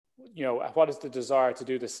what is the desire to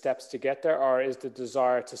do the steps to get there, or is the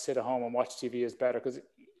desire to sit at home and watch TV is better? Because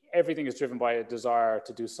everything is driven by a desire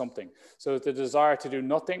to do something. So is the desire to do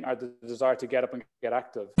nothing, or the desire to get up and get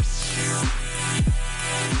active?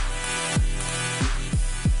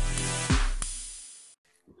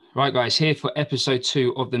 Right, guys, here for episode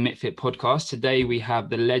 2 of the Mittfit Podcast. Today we have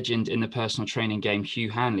the legend in the personal training game,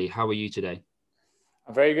 Hugh Hanley. How are you today?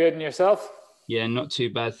 I'm very good. And yourself? Yeah, not too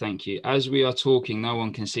bad, thank you. As we are talking, no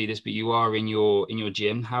one can see this, but you are in your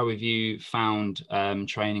gym. How have you found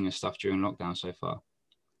training and stuff during lockdown so far?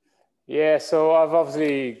 Yeah, so I've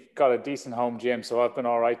obviously got a decent home gym, so I've been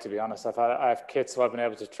all right, to be honest. I have kits, so I've been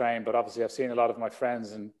able to train, but obviously I've seen a lot of my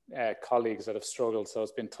friends and colleagues that have struggled, so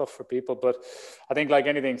it's been tough for people. But I think, like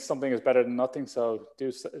anything, something is better than nothing. So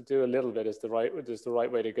do a little bit is the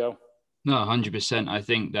right way to go. No, 100%. I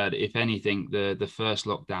think that if anything, the first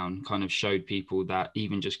lockdown kind of showed people that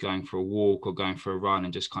even just going for a walk or going for a run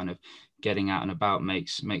and just kind of getting out and about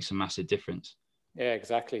makes a massive difference. Yeah,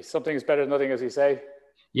 exactly. Something is better than nothing, as you say.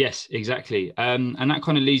 Yes, exactly. And that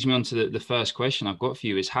kind of leads me on to the first question I've got for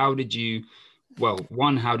you is how did you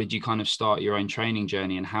kind of start your own training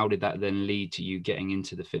journey, and how did that then lead to you getting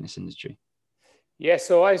into the fitness industry? Yeah,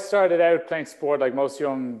 so I started out playing sport like most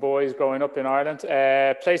young boys growing up in Ireland.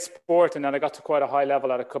 Played sport, and then I got to quite a high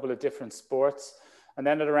level at a couple of different sports. And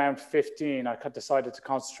then at around 15, I decided to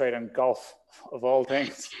concentrate on golf, of all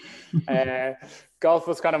things. Golf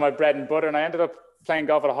was kind of my bread and butter, and I ended up playing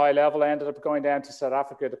golf at a high level. I ended up going down to South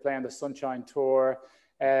Africa to play on the Sunshine Tour.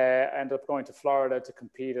 I ended up going to Florida to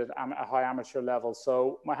compete at a high amateur level.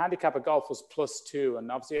 So my handicap at golf was +2.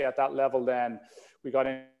 And obviously at that level then, we got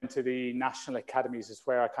into the national academies, is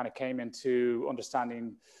where I kind of came into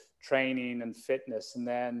understanding training and fitness. And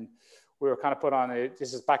then we were kind of put on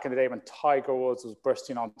this is back in the day when Tiger Woods was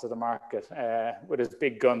bursting onto the market with his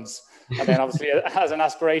big guns. And then obviously as an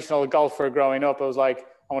aspirational golfer growing up, I was like,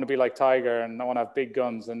 I want to be like Tiger and I want to have big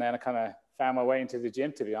guns. And then I kind of found my way into the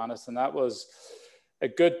gym, to be honest. And that was a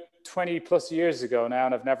good 20 plus years ago now,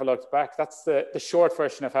 and I've never looked back. That's the short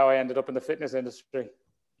version of how I ended up in the fitness industry.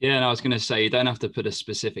 Yeah, and I was going to say, you don't have to put a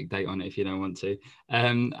specific date on it if you don't want to.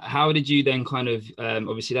 How did you then kind of,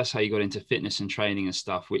 obviously that's how you got into fitness and training and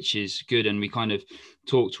stuff, which is good. And we kind of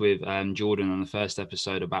talked with Jordan on the first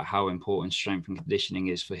episode about how important strength and conditioning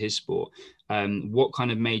is for his sport. What kind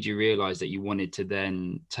of made you realize that you wanted to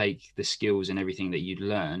then take the skills and everything that you'd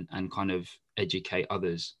learn and kind of educate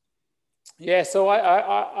others? Yeah, so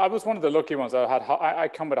I was one of the lucky ones. I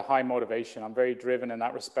come with a high motivation. I'm very driven in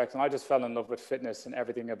that respect. And I just fell in love with fitness and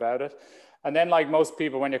everything about it. And then like most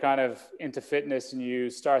people, when you're kind of into fitness and you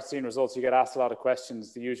start seeing results, you get asked a lot of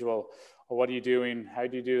questions, the usual, oh, what are you doing? How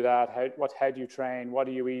do you do that? How do you train? What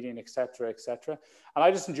are you eating, et cetera, et cetera. And I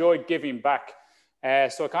just enjoyed giving back.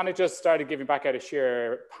 So I kind of just started giving back out of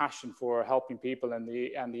sheer passion for helping people in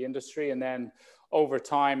the industry. And then over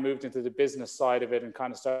time moved into the business side of it and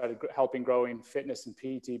kind of started helping growing fitness and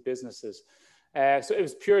PT businesses. So it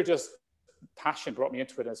was pure just passion brought me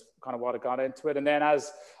into it. As kind of what I got into it. And then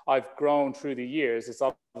as I've grown through the years, it's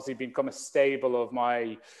obviously become a staple of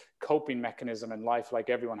my coping mechanism in life, like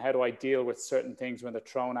everyone. How do I deal with certain things when they're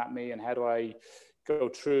thrown at me, and how do I go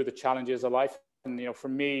through the challenges of life? And, for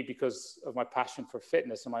me, because of my passion for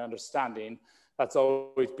fitness and my understanding, that's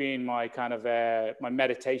always been my kind of my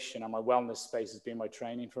meditation, and my wellness space has been my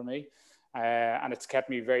training for me. And it's kept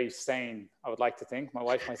me very sane, I would like to think. My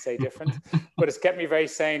wife might say different, but it's kept me very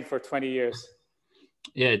sane for 20 years.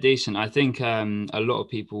 Yeah, decent. I think a lot of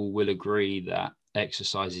people will agree that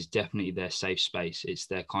exercise is definitely their safe space. It's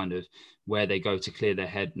their kind of where they go to clear their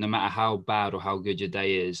head. No matter how bad or how good your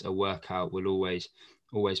day is, a workout will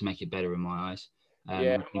always make it better in my eyes.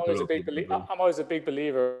 Yeah, I'm always a big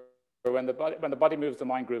believer when the body moves, the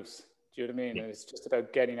mind grooves. Do you know what I mean? Yeah. And it's just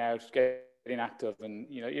about getting out, getting active, and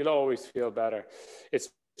you'll always feel better. It's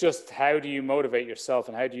just how do you motivate yourself,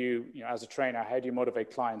 and how do you, as a trainer, how do you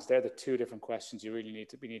motivate clients? They're the two different questions you really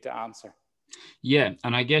need to answer. Yeah,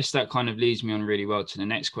 and I guess that kind of leads me on really well to the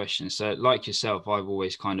next question. So like yourself, I've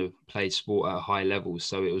always kind of played sport at a high level.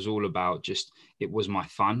 So it was all about it was my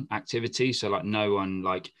fun activity. So like no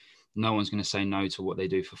one's going to say no to what they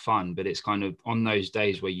do for fun, but it's kind of on those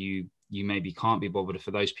days where you maybe can't be bothered,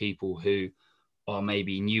 for those people who are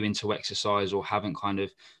maybe new into exercise or haven't kind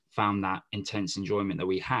of found that intense enjoyment that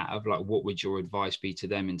we have, like what would your advice be to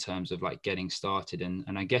them in terms of like getting started and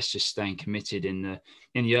I guess just staying committed in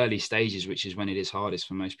the early stages, which is when it is hardest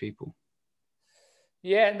for most people?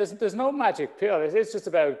 Yeah, and there's no magic pill. It's just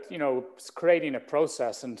about, creating a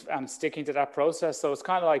process and sticking to that process. So it's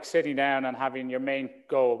kind of like sitting down and having your main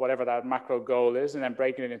goal, whatever that macro goal is, and then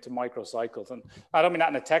breaking it into micro cycles. And I don't mean that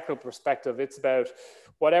in a technical perspective. It's about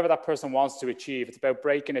whatever that person wants to achieve. It's about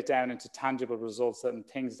breaking it down into tangible results and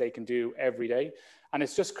things they can do every day. And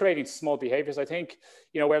it's just creating small behaviors. I think,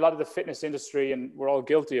 where a lot of the fitness industry, and we're all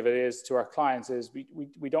guilty of it, is to our clients, is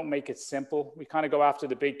we don't make it simple. We kind of go after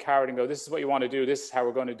the big carrot and go, this is what you want to do. This is how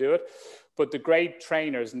we're going to do it. But the great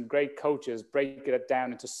trainers and great coaches break it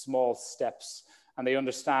down into small steps, and they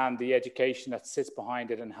understand the education that sits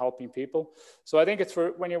behind it and helping people. So I think it's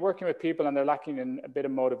for when you're working with people and they're lacking in a bit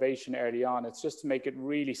of motivation early on, it's just to make it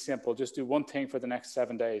really simple. Just do one thing for the next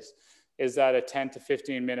 7 days. Is that a 10 to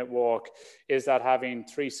 15 minute walk? Is that having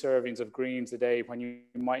 3 servings of greens a day when you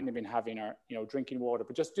mightn't have been having, or, drinking water?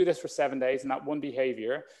 But just do this for 7 days, and that one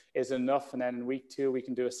behavior is enough. And then in week 2, we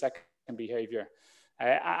can do a second behavior.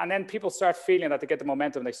 And then people start feeling that they get the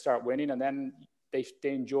momentum, they start winning, and then they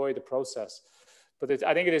enjoy the process. But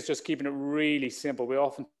I think it is just keeping it really simple. We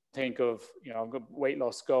often think of, weight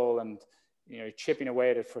loss goal and, chipping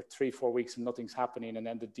away at it for 3-4 weeks and nothing's happening. And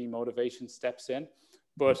then the demotivation steps in.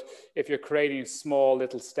 But if you're creating small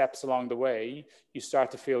little steps along the way, you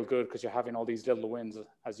start to feel good because you're having all these little wins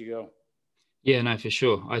as you go. Yeah, no, for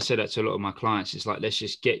sure. I say that to a lot of my clients. It's like, let's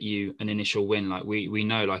just get you an initial win. Like we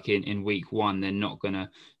know, like in week 1, they're not going to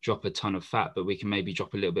drop a ton of fat, but we can maybe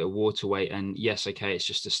drop a little bit of water weight. And yes, okay, it's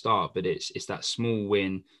just a start, but it's that small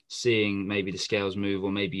win, seeing maybe the scales move,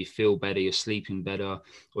 or maybe you feel better, you're sleeping better,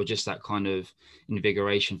 or just that kind of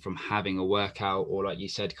invigoration from having a workout, or like you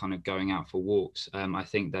said, kind of going out for walks. I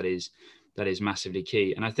think that is massively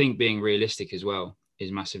key. And I think being realistic as well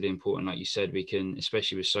is massively important. Like you said, we can,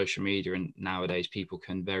 especially with social media, and nowadays people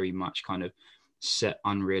can very much kind of set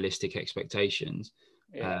unrealistic expectations.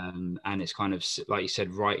 Yeah. And it's kind of, like you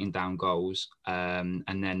said, writing down goals, and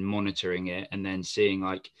then monitoring it, and then seeing,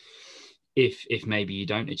 like, if maybe you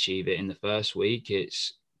don't achieve it in the first week,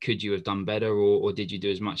 it's, could you have done better, or did you do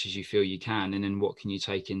as much as you feel you can? And then what can you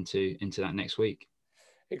take into that next week?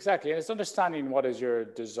 Exactly. And it's understanding what is your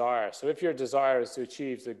desire. So if your desire is to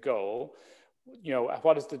achieve the goal,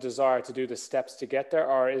 what is the desire to do the steps to get there?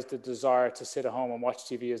 Or is the desire to sit at home and watch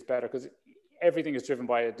TV is better? Because everything is driven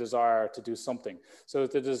by a desire to do something. So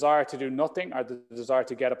the desire to do nothing, or the desire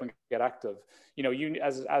to get up and get active. You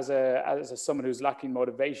as someone who's lacking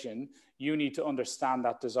motivation, you need to understand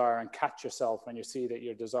that desire and catch yourself when you see that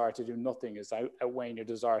your desire to do nothing is outweighing your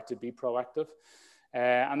desire to be proactive.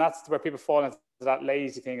 And that's where people fall into that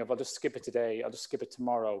lazy thing of, I'll just skip it today, I'll just skip it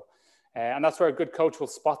tomorrow. And that's where a good coach will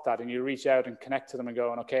spot that, and you reach out and connect to them and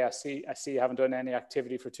go, okay, I see you haven't done any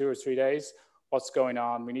activity for 2 or 3 days. What's going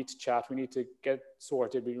on? We need to chat. We need to get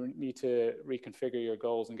sorted. We need to reconfigure your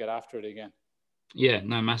goals and get after it again. Yeah,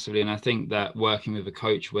 no, massively. And I think that working with a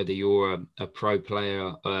coach, whether you're a pro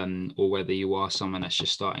player, or whether you are someone that's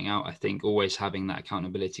just starting out, I think always having that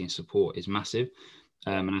accountability and support is massive.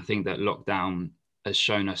 And I think that lockdown has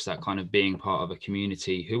shown us that kind of being part of a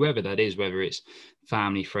community, whoever that is, whether it's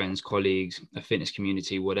family, friends, colleagues, a fitness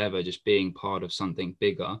community, whatever, just being part of something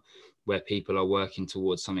bigger where people are working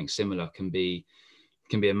towards something similar can be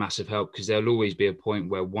a massive help, because there'll always be a point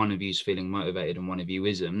where one of you is feeling motivated and one of you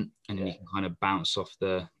isn't, and then you can kind of bounce off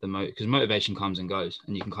the because motivation comes and goes,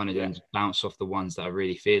 and you can kind of then bounce off the ones that are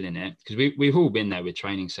really feeling it, because we've all been there with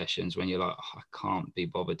training sessions when you're like, oh, I can't be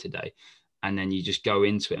bothered today, and then you just go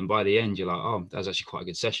into it, and by the end you're like, oh, that was actually quite a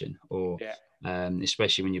good session. Or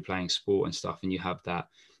especially when you're playing sport and stuff and you have that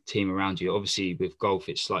team around you. Obviously with golf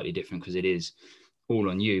it's slightly different because it is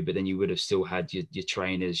all on you, but then you would have still had your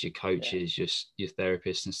trainers, your coaches, your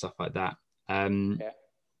therapists and stuff like that.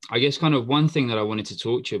 I guess kind of one thing that I wanted to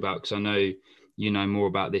talk to you about, because I know you know more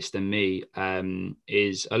about this than me,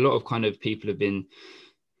 is a lot of kind of people have been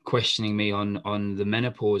questioning me on the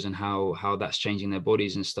menopause and how that's changing their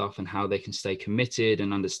bodies and stuff, and how they can stay committed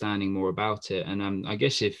and understanding more about it. And I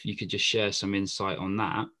guess if you could just share some insight on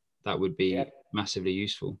that, that would be massively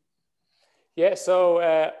useful. Yeah,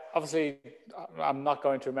 so obviously I'm not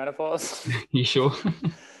going through menopause. You sure?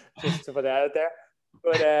 Just to put that out there.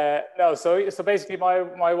 But no, so basically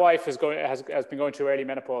my wife has been going through early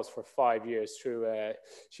menopause for 5 years through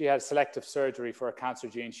she had selective surgery for a cancer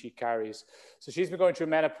gene she carries. So she's been going through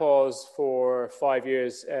menopause for 5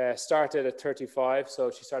 years, started at 35,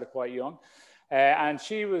 so she started quite young. And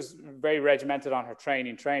she was very regimented on her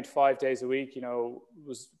training, trained 5 days a week,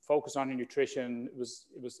 was focused on her nutrition. It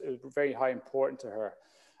was very high important to her.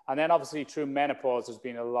 And then obviously through menopause, there's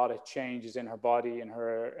been a lot of changes in her body and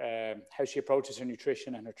her how she approaches her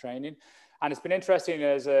nutrition and her training. And it's been interesting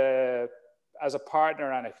as as a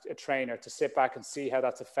partner and a trainer to sit back and see how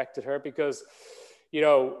that's affected her, because, you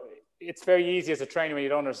know, it's very easy as a trainer when you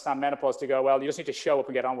don't understand menopause to go, well, you just need to show up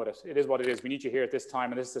and get on with it. It is what it is. We need you here at this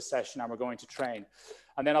time, and this is the session, and we're going to train.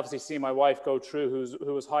 And then obviously seeing my wife go through,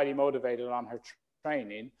 who was highly motivated on her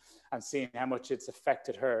training, and seeing how much it's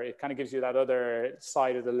affected her, it kind of gives you that other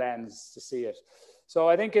side of the lens to see it. So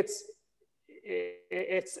I think it's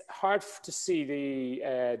hard to see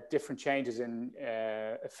the different changes in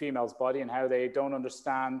a female's body and how they don't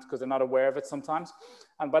understand because they're not aware of it sometimes.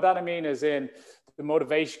 And by that I mean as in the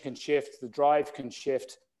motivation can shift, the drive can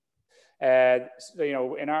shift. You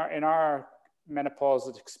know, in our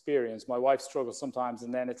menopausal experience, my wife struggles sometimes,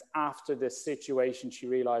 and then it's after this situation she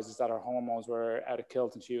realizes that her hormones were out of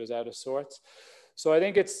kilt and she was out of sorts. So I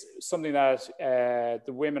think it's something that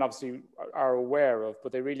the women obviously are aware of,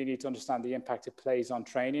 but they really need to understand the impact it plays on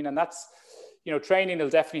training. And that's, you know, training will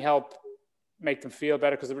definitely help make them feel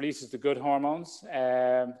better because it releases the good hormones.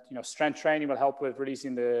 You know, strength training will help with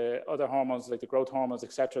releasing the other hormones, like the growth hormones,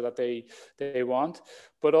 etc., that they want.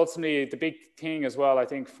 But ultimately, the big thing as well, I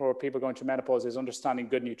think, for people going through menopause is understanding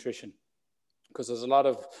good nutrition, because there's a lot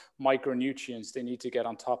of micronutrients they need to get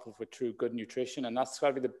on top of with through good nutrition. And that's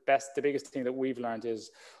got to be the biggest thing that we've learned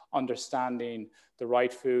is understanding the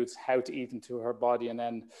right foods, how to eat them to her body. And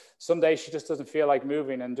then some days she just doesn't feel like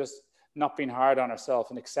moving, and just not being hard on herself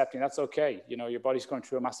and accepting that's okay. You know, your body's going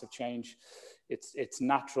through a massive change. It's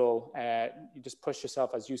natural. You just push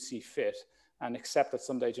yourself as you see fit, and accept that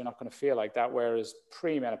some days you're not going to feel like that. Whereas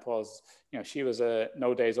pre-menopause, you know, she was a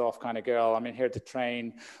no days off kind of girl. I'm in here to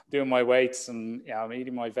train, doing my weights, and yeah, I'm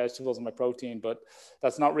eating my vegetables and my protein, but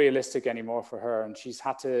that's not realistic anymore for her. And she's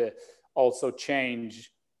had to also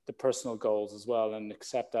change the personal goals as well, and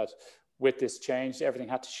accept that with this change, everything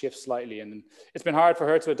had to shift slightly. And it's been hard for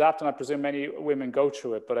her to adapt, and I presume many women go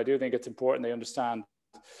through it, but I do think it's important they understand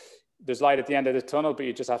there's light at the end of the tunnel, but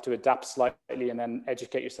you just have to adapt slightly and then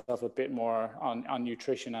educate yourself a bit more on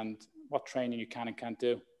nutrition and what training you can and can't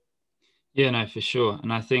do. Yeah, no, for sure.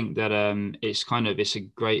 And I think that it's a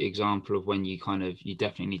great example of when you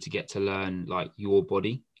definitely need to get to learn like your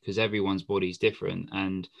body, because everyone's body is different,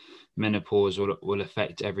 and menopause will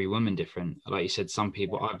affect every woman different. Like you said, some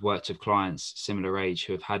people, I've worked with clients similar age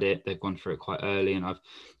who have had it, they've gone through it quite early, and I've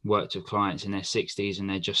worked with clients in their 60s and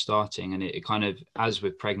they're just starting. And it kind of, as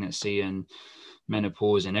with pregnancy and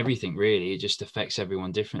menopause and everything really, it just affects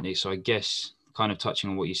everyone differently. So I guess kind of touching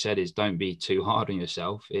on what you said is don't be too hard on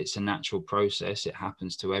yourself. It's a natural process. It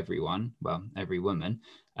happens to everyone, well, every woman.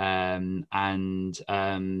 Then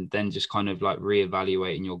just kind of like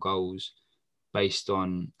reevaluating your goals based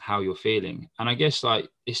on how you're feeling. And I guess like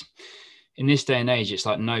it's in this day and age, it's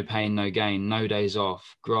like no pain, no gain, no days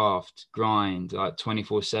off, graft, grind, like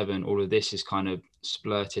 24/7. All of this is kind of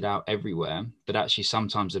splurted out everywhere. But actually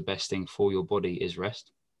sometimes the best thing for your body is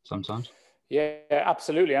rest sometimes. Yeah,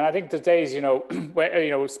 absolutely. And I think the days, you know, where,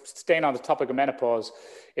 you know, staying on the topic of menopause,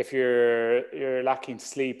 if you're lacking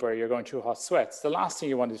sleep or you're going through hot sweats, the last thing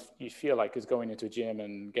you feel like is going into a gym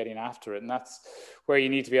and getting after it. And that's where you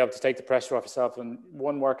need to be able to take the pressure off yourself. And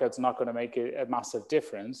one workout's not going to make a massive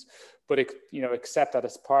difference, but accept that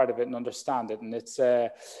it's part of it and understand it. And it's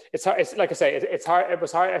hard, it's like I say, it's hard.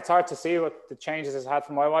 It's hard to see what the changes it's had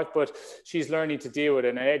for my wife, but she's learning to deal with it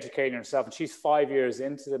and educating herself. And she's 5 years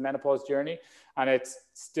into the menopause journey, and it's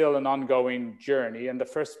still an ongoing journey. And the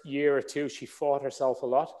first year or two, she fought herself a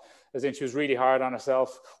lot, as in she was really hard on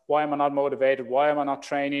herself. Why am I not motivated? Why am I not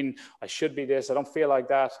training? I should be this. I don't feel like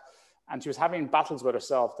that. And she was having battles with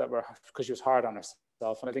herself that were because she was hard on herself.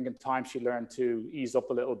 And I think in time she learned to ease up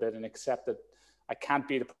a little bit and accept that I can't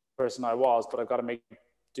be the person I was, but I've got to make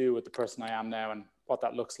do with the person I am now and what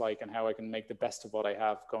that looks like and how I can make the best of what I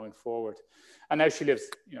have going forward. And now she lives,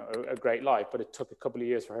 you know, a great life, but it took a couple of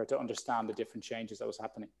years for her to understand the different changes that was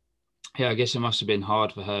happening. Yeah, I guess it must have been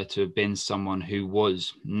hard for her to have been someone who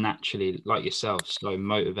was naturally, like yourself, so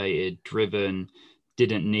motivated, driven,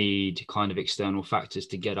 didn't need kind of external factors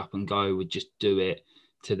to get up and go, would just do it,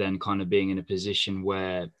 to then kind of being in a position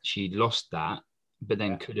where she lost that, but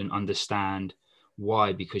then couldn't understand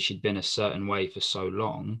why, because she'd been a certain way for so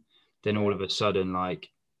long. Then all of a sudden, like,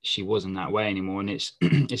 she wasn't that way anymore. And it's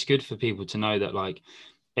it's good for people to know that, like,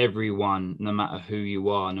 everyone, no matter who you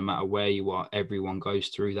are, no matter where you are, everyone goes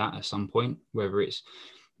through that at some point, whether it's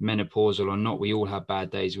menopausal or not. We all have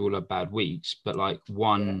bad days, we all have bad weeks, but like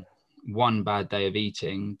one bad day of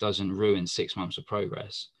eating doesn't ruin 6 months of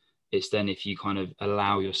progress. It's then if you kind of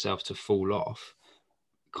allow yourself to fall off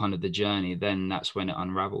kind of the journey, then that's when it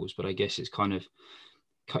unravels. But I guess it's kind of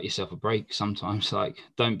cut yourself a break sometimes. Like,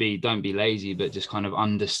 don't be lazy, but just kind of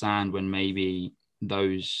understand when maybe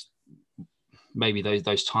those maybe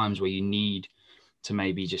those times where you need to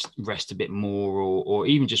maybe just rest a bit more, or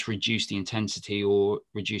even just reduce the intensity or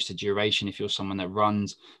reduce the duration. If you're someone that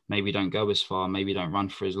runs, maybe don't go as far, maybe don't run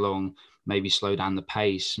for as long, maybe slow down the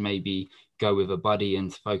pace, maybe go with a buddy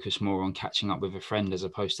and focus more on catching up with a friend as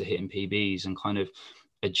opposed to hitting PBs, and kind of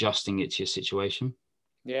adjusting it to your situation.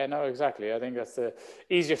 Yeah, no, exactly. I think that's the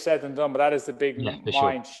easier said than done, but that is the big For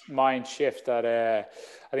sure. mind shift that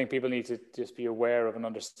I think people need to just be aware of and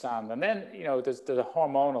understand. And then, you know, there's a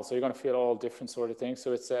hormonal, so you're going to feel all different sort of things.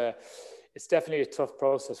 So it's definitely a tough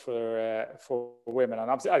process for women.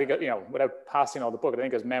 And obviously, I think, you know, without passing all the book, I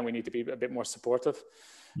think as men we need to be a bit more supportive,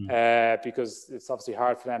 because it's obviously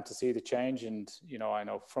hard for them to see the change. And you know, I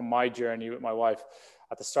know from my journey with my wife,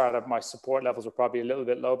 at the start of my support levels were probably a little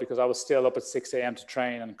bit low because I was still up at 6 a.m. to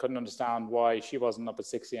train and couldn't understand why she wasn't up at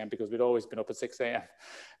 6 a.m. because we'd always been up at 6 a.m.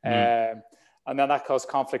 And then that caused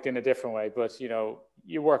conflict in a different way. But, you know,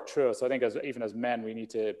 you work through it. So I think even as men, we need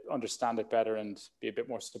to understand it better and be a bit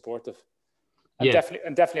more supportive. And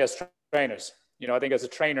definitely as trainers. You know, I think as a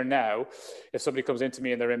trainer now, if somebody comes into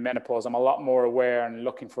me and they're in menopause, I'm a lot more aware and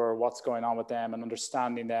looking for what's going on with them and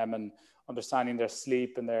understanding them and understanding their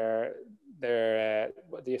sleep and the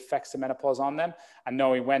effects of menopause on them, and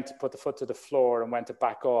knowing when to put the foot to the floor and when to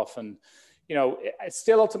back off. And, you know, it's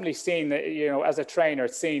still ultimately seeing that, you know, as a trainer,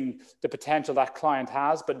 it's seeing the potential that client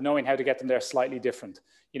has, but knowing how to get them there slightly different.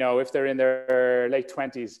 You know, if they're in their late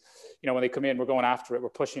 20s, you know, when they come in, we're going after it, we're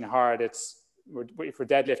pushing hard. If we're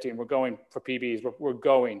deadlifting, we're going for PBs, we're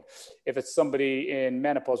going. If it's somebody in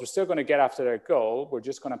menopause, we're still going to get after their goal. We're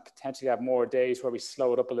just going to potentially have more days where we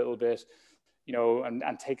slow it up a little bit, you know, and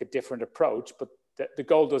take a different approach. But the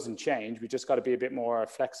goal doesn't change. We just got to be a bit more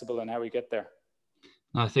flexible in how we get there.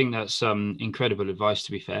 I think that's incredible advice,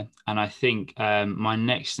 to be fair. And I think my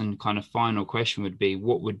next and kind of final question would be,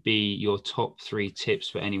 what would be your top 3 tips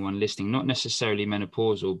for anyone listening? Not necessarily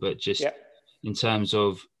menopausal, but just in terms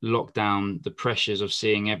of lockdown, the pressures of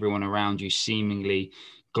seeing everyone around you seemingly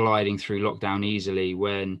gliding through lockdown easily,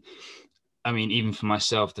 when, I mean, even for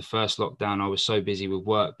myself, the first lockdown, I was so busy with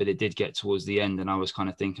work, but it did get towards the end and I was kind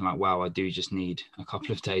of thinking like, wow, I do just need a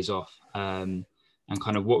couple of days off. And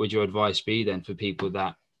kind of what would your advice be then for people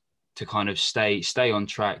that to kind of stay on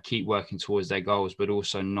track, keep working towards their goals, but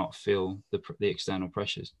also not feel the external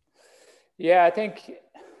pressures? Yeah, I think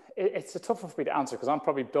it's a tough one for me to answer because I'm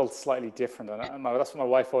probably built slightly different. And that's what my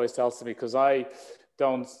wife always tells me, because I'm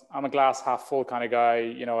a glass half full kind of guy.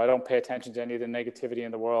 You know, I don't pay attention to any of the negativity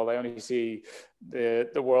in the world. I only see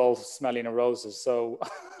the world smelling of roses. So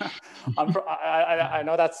I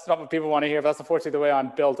know that's not what people want to hear, but that's unfortunately the way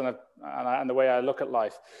I'm built and the way I look at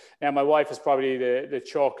life. Now, my wife is probably the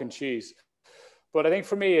chalk and cheese. But I think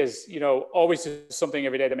for me is, you know, always do something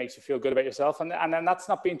every day that makes you feel good about yourself. And then that's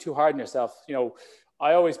not being too hard on yourself. You know,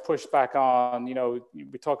 I always push back on, you know,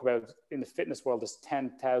 we talk about in the fitness world, this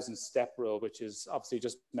 10,000 step rule, which is obviously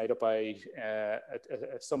just made up by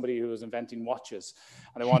somebody who was inventing watches.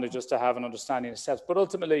 And they wanted just to have an understanding of steps. But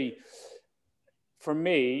ultimately, for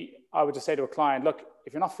me, I would just say to a client, look,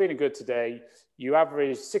 if you're not feeling good today, you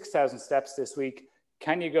average 6,000 steps this week.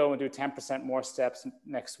 Can you go and do 10% more steps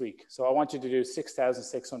next week? So I want you to do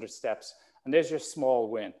 6,600 steps. And there's your small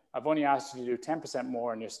win. I've only asked you to do 10%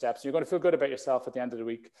 more on your steps. You're going to feel good about yourself at the end of the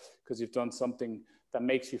week because you've done something that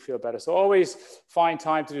makes you feel better. So always find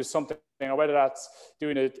time to do something, or whether that's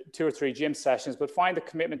doing 2 or 3 gym sessions, but find the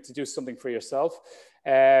commitment to do something for yourself.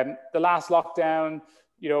 The last lockdown,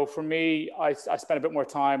 you know, for me, I spent a bit more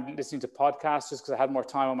time listening to podcasts just because I had more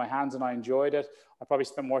time on my hands and I enjoyed it. I probably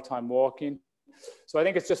spent more time walking. So I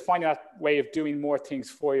think it's just finding that way of doing more things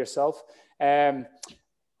for yourself.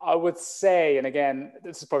 I would say, and again,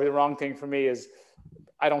 this is probably the wrong thing for me, is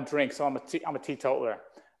I don't drink, so I'm a teetotaler.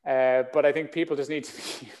 But I think people just need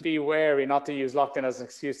to be wary not to use lockdown as an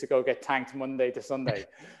excuse to go get tanked Monday to Sunday,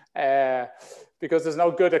 because there's no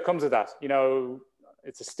good that comes of that. You know,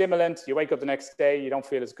 it's a stimulant. You wake up the next day, you don't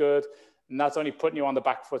feel as good, and that's only putting you on the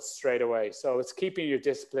back foot straight away. So it's keeping your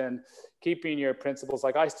discipline, keeping your principles.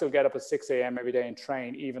 Like I still get up at 6 a.m. every day and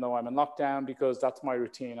train, even though I'm in lockdown, because that's my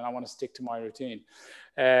routine and I want to stick to my routine.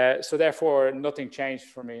 So therefore, nothing changed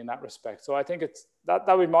for me in that respect. So I think it's that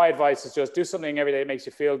would be my advice, is just do something every day that makes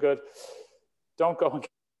you feel good. Don't go and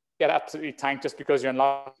get absolutely tanked just because you're in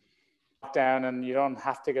lockdown, and you don't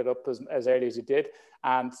have to get up as early as you did,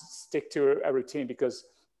 and stick to a routine, because,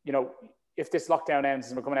 you know, if this lockdown ends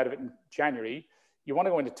and we're coming out of it in January, you want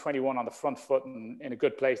to go into 21 on the front foot and in a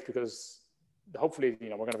good place, because hopefully, you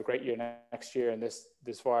know, we're going to have a great year next year and this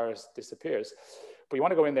virus disappears. But you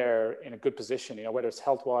want to go in there in a good position, you know, whether it's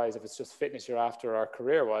health-wise, if it's just fitness you're after, or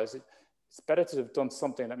career-wise. It's better to have done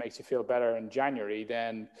something that makes you feel better in January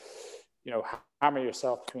than you know, hammer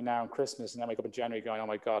yourself between now and Christmas, and then wake up in January going, oh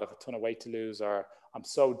my God, I have a ton of weight to lose, or I'm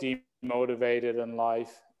so demotivated in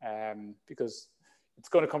life, because it's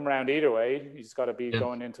going to come around either way. You just got to be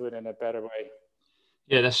going into it in a better way.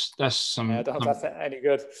 Yeah, that's some. I don't know if that's any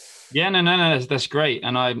good. Yeah, no, that's great.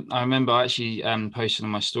 And I remember actually posting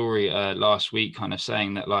on my story last week, kind of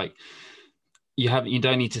saying that like you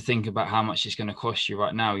don't need to think about how much it's going to cost you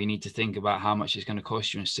right now. You need to think about how much it's going to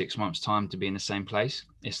cost you in 6 months' time to be in the same place.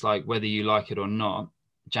 It's like whether you like it or not,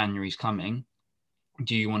 January's coming.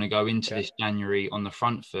 Do you want to go into this January on the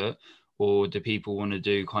front foot, or do people want to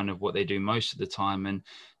do kind of what they do most of the time and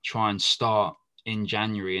try and start in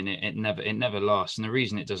January, and it never lasts? And the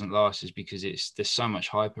reason it doesn't last is because there's so much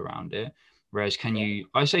hype around it. Whereas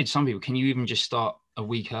I say to some people, can you even just start a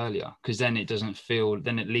week earlier? Because then it doesn't feel,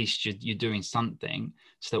 then at least you're doing something,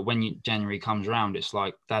 so that when January comes around, it's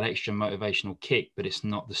like that extra motivational kick, but it's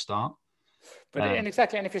not the start. But and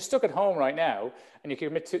exactly, and if you're stuck at home right now and you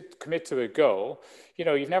commit to a goal, you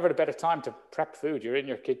know, you've never had a better time to prep food. You're in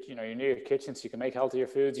your kitchen, you know, you're near your kitchen, so you can make healthier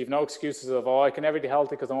foods. You've no excuses of, oh, I can never be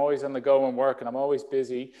healthy because I'm always on the go and work and I'm always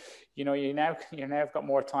busy. You know, you now have got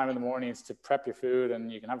more time in the mornings to prep your food,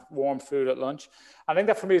 and you can have warm food at lunch. I think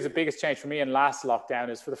that for me is the biggest change for me in last lockdown,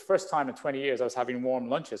 is for the first time in 20 years, I was having warm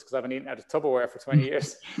lunches because I haven't eaten out of Tupperware for 20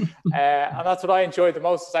 years. And that's what I enjoyed the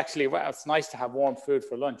most. It's actually, wow, it's nice to have warm food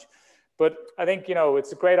for lunch. But I think, you know,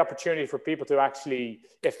 it's a great opportunity for people to actually,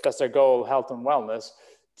 if that's their goal, health and wellness,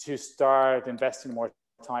 to start investing more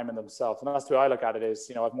time in themselves. And that's the way I look at it, is,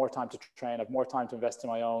 you know, I have more time to train, I have more time to invest in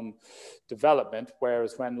my own development.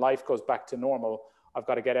 Whereas when life goes back to normal, I've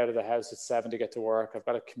got to get out of the house at 7 to get to work. I've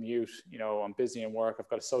got to commute, you know, I'm busy in work. I've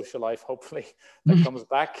got a social life, hopefully, that comes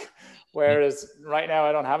back. Whereas right now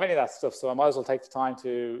I don't have any of that stuff. So I might as well take the time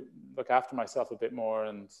to look after myself a bit more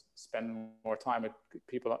and spend more time with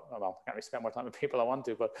people. Well, I can't really spend more time with people I want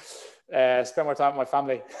to, but spend more time with my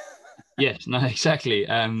family. Yes, no, exactly.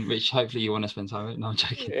 Which hopefully you want to spend time with. No, I'm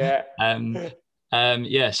joking.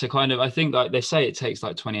 Yeah. So kind of, I think like they say it takes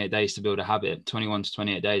like 28 days to build a habit, 21 to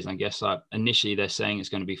 28 days. And I guess like initially they're saying it's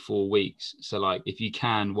going to be 4 weeks. So like if you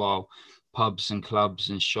can, while pubs and clubs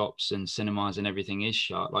and shops and cinemas and everything is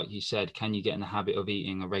shut, like you said, can you get in the habit of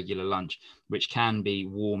eating a regular lunch, which can be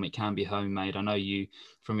warm, it can be homemade. I know you,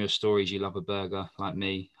 from your stories, you love a burger like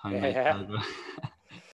me, homemade burger.